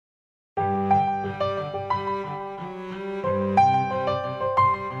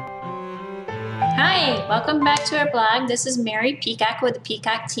Hi, welcome back to our blog. This is Mary Peacock with the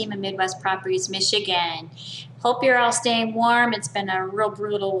Peacock team in Midwest Properties, Michigan. Hope you're all staying warm. It's been a real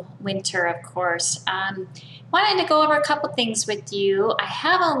brutal winter, of course. Wanted to go over a couple things with you. I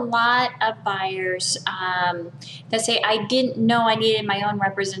have a lot of buyers that say I didn't know I needed my own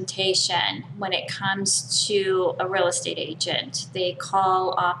representation when it comes to a real estate agent. They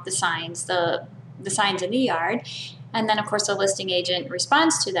call off the signs, the signs in the yard, and then of course the listing agent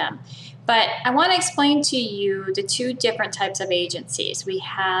responds to them. But I want to explain to you the two different types of agencies. We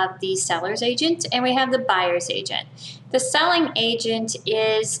have the seller's agent and we have the buyer's agent. The selling agent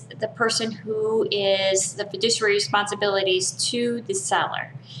is the person who is the fiduciary responsibilities to the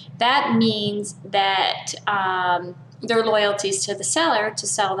seller. That means that their loyalties to the seller to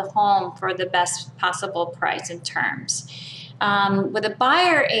sell the home for the best possible price and terms. With a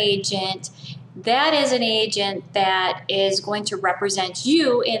buyer agent, that is an agent that is going to represent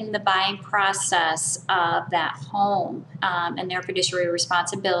you in the buying process of that home, and their fiduciary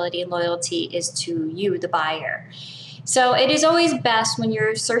responsibility and loyalty is to you, the buyer. So it is always best when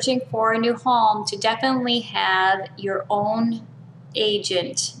you're searching for a new home to definitely have your own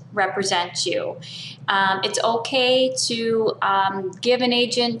agent represent you. It's okay to give an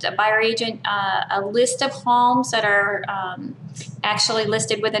agent, a buyer agent, a list of homes that are actually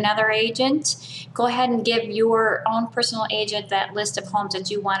listed with another agent. Go ahead and give your own personal agent that list of homes that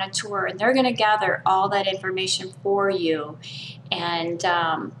you want to tour, and they're going to gather all that information for you. And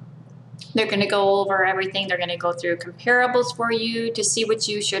they're going to go over everything. They're going to go through comparables for you to see what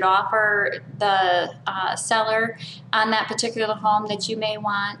you should offer the seller on that particular home that you may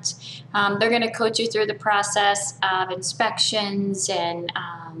want. They're going to coach you through the process of inspections and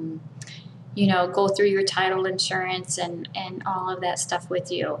go through your title insurance and all of that stuff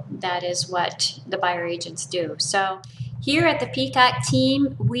with you. That is what the buyer agents do. So here at the Peacock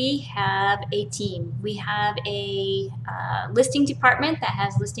team, we have a team. We have a listing department that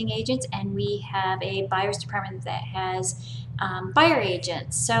has listing agents, and we have a buyer's department that has buyer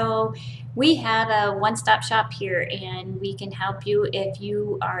agents. So we have a one-stop shop here, and we can help you if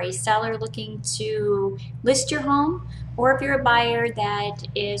you are a seller looking to list your home, or if you're a buyer that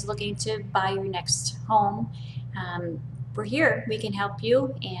is looking to buy your next home. We're here. We can help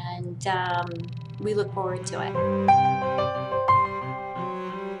you, and we look forward to it.